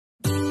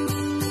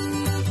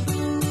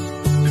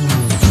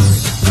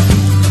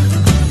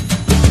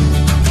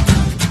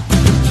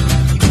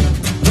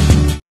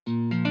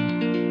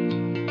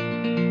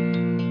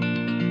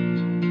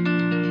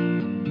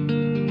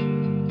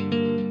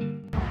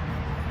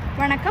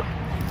வணக்கம்.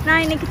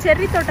 நான் இன்னைக்கு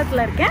செர்ரி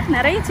தோட்டத்தில் இருக்கேன்.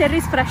 நிறைய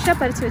செர்ரிஸ் ஃப்ரெஷ்ஷாக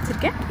பறித்து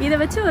வச்சுருக்கேன். இதை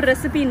வச்சு ஒரு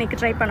ரெசிபி இன்னைக்கு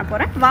ட்ரை பண்ண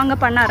போகிறேன். வாங்க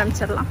பண்ண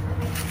ஆரம்பிச்சிடலாம்.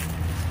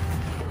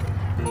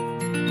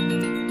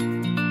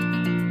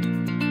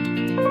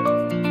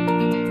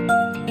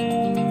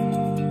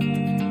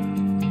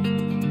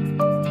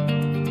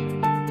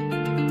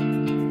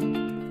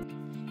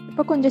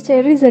 இப்போ கொஞ்சம்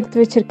செர்ரிஸ்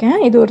எடுத்து வச்சுருக்கேன்.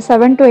 இது ஒரு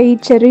 7 to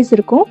 8 செர்ரிஸ்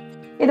இருக்கும்.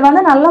 இது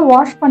வந்து நல்லா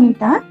வாஷ்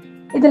பண்ணிட்டேன்.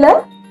 இதில்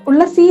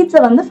உள்ள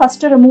சீட்ஸை வந்து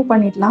ஃபஸ்ட்டு ரிமூவ்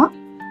பண்ணிடலாம்.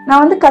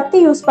 நான் வந்து கத்தி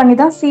யூஸ் பண்ணி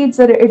தான்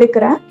சீட்ஸ்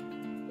எடுக்கிறேன்.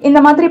 இந்த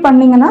மாதிரி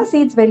பண்ணிங்கன்னா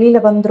சீட்ஸ்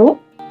வெளியில் வந்துடும்.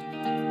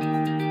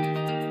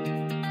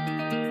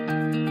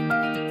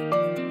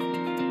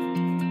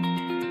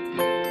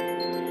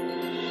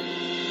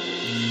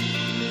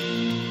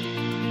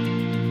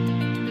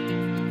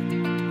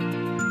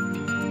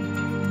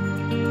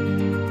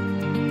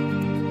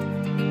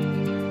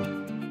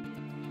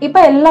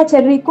 இப்போ எல்லா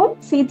செர்ரிக்கும்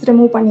சீட்ஸ்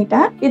ரிமூவ்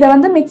பண்ணிட்டேன். இதை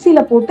வந்து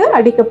மிக்சியில் போட்டு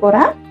அடிக்க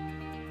போகிறேன்.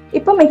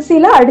 இப்போ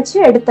மிக்சியில் அடித்து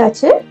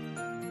எடுத்தாச்சு.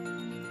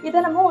 இதை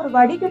நம்ம ஒரு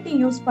வடிகட்டி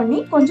யூஸ் பண்ணி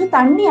கொஞ்சம்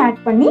தண்ணி ஆட்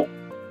பண்ணி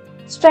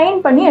ஸ்ட்ரெயின்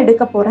பண்ணி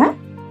எடுக்க போகிறேன்.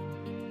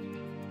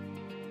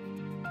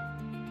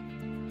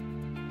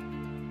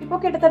 இப்போ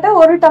கிட்டத்தட்ட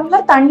 1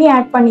 டம்ளர் தண்ணி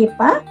ஆட்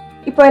பண்ணியிருப்பேன்.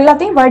 இப்போ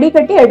எல்லாத்தையும்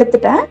வடிகட்டி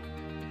எடுத்துட்டேன்.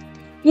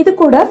 இது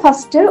கூட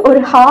ஃபஸ்ட்டு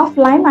ஒரு 1/2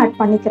 லைம் ஆட்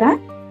பண்ணிக்கிறேன்.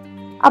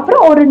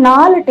 அப்புறம் ஒரு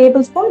 4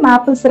 table spoon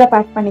maple syrup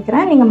add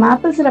பண்ணிக்கிறேன். நீங்கள்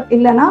மேப்பிள் சிரப்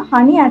இல்லைன்னா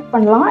ஹனி ஆட்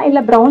பண்ணலாம்,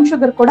 இல்லை ப்ரௌன்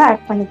சுகர் கூட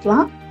ஆட்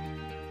பண்ணிக்கலாம்.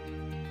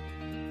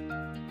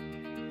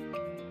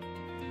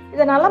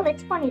 இதை நல்லா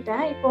மிக்ஸ்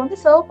பண்ணிட்டேன். இப்போ வந்து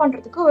சர்வ்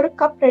பண்ணுறதுக்கு ஒரு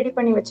கப் ரெடி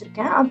பண்ணி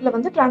வச்சுருக்கேன். அதில்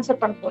வந்து ட்ரான்ஸ்ஃபர்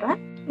பண்ண போகிறேன்.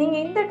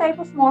 நீங்கள் இந்த டைப்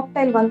ஆஃப்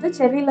மாக்டைல் வந்து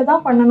செர்ரியில்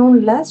தான் பண்ணணும்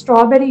இல்லை,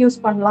 ஸ்ட்ராபெரி யூஸ்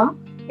பண்ணலாம்,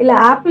 இல்லை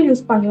ஆப்பிள்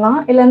யூஸ் பண்ணலாம்,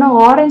 இல்லைன்னா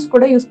ஆரஞ்சு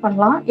கூட யூஸ்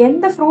பண்ணலாம்.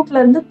 எந்த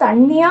ஃப்ரூட்லேருந்து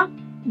தண்ணியாக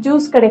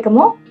ஜூஸ்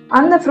கிடைக்குமோ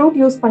அந்த ஃப்ரூட்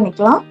யூஸ்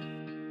பண்ணிக்கலாம்.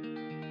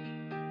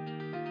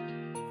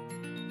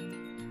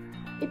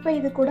 இப்போ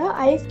இது கூட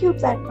ஐஸ்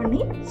கியூப்ஸ் ஆட்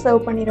பண்ணி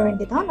சர்வ் பண்ணிட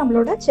வேண்டியதான்.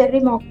 நம்மளோட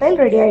செர்ரி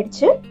மாக்டைல் ரெடி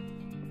ஆயிடுச்சு.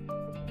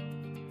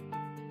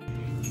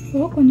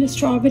 இப்போ கொஞ்சம்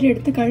ஸ்ட்ராபெரி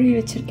எடுத்து கழுவி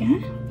வச்சிருக்கேன்.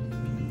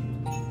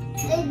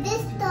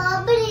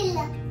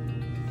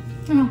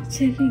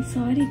 செர்ரி,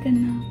 சாரி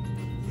கண்ணா.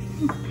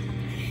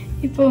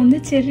 இப்போ வந்து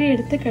செர்ரி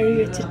எடுத்து கழுவி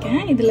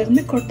வச்சிருக்கேன். இதுல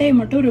இருந்து கொட்டையை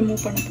மட்டும்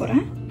ரிமூவ் பண்ண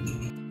போறேன்.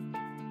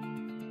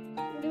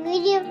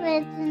 வீடியோ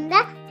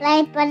பிடிச்சிருந்தா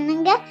லைக்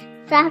பண்ணுங்க,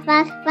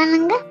 சப்ஸ்கிரைப்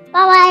பண்ணுங்க.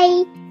 பை.